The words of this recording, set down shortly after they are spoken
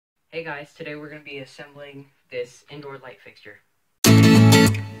Hey guys, today we're going to be assembling this indoor light fixture.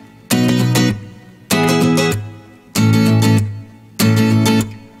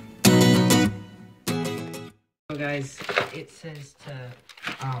 So guys, it says to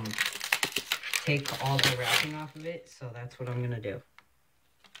take all the wrapping off of it, so that's what I'm going to do.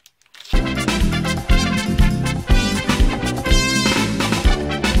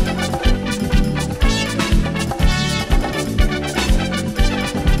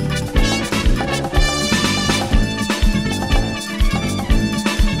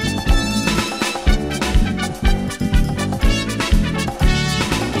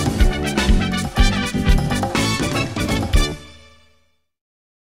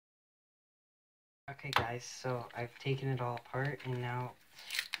 Okay guys, so I've taken it all apart and now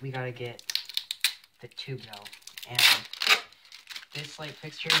we gotta get the tubes out. And this light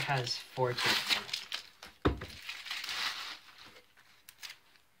fixture has 4 tubes in it.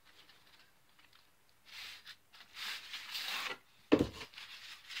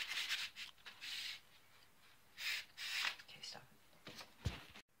 Okay, stop it.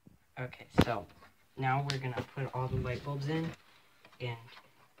 Okay, so now we're gonna put all the light bulbs in and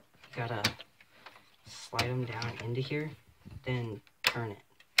you gotta slide them down into here, then turn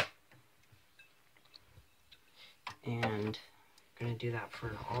it. And I'm going to do that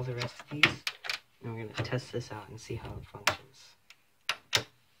for all the rest of these. And we're going to test this out and see how it functions.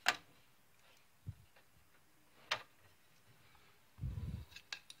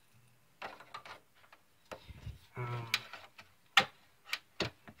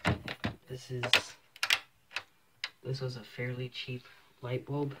 This was a fairly cheap light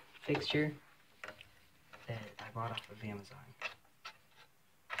bulb fixture that I bought off of Amazon.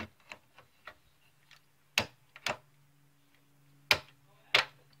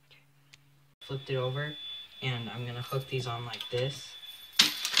 Flipped it over, and I'm gonna hook these on like this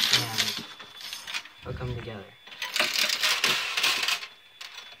and hook them together.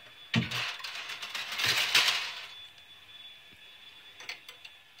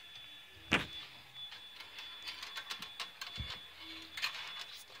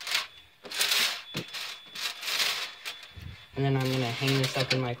 And then I'm going to hang this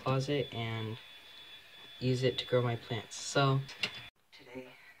up in my closet and use it to grow my plants. So, today,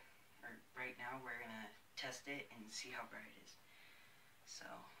 or right now, we're going to test it and see how bright it is. So,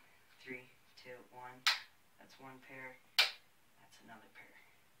 3, 2, 1, that's one pair, that's another pair.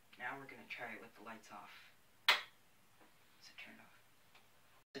 Now we're going to try it with the lights off. So turn it off.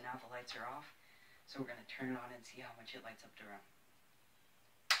 So now the lights are off, so we're going to turn it on and see how much it lights up the room.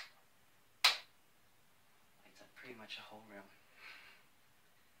 Pretty much the whole room.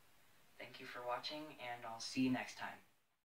 Thank you for watching, and I'll see you next time.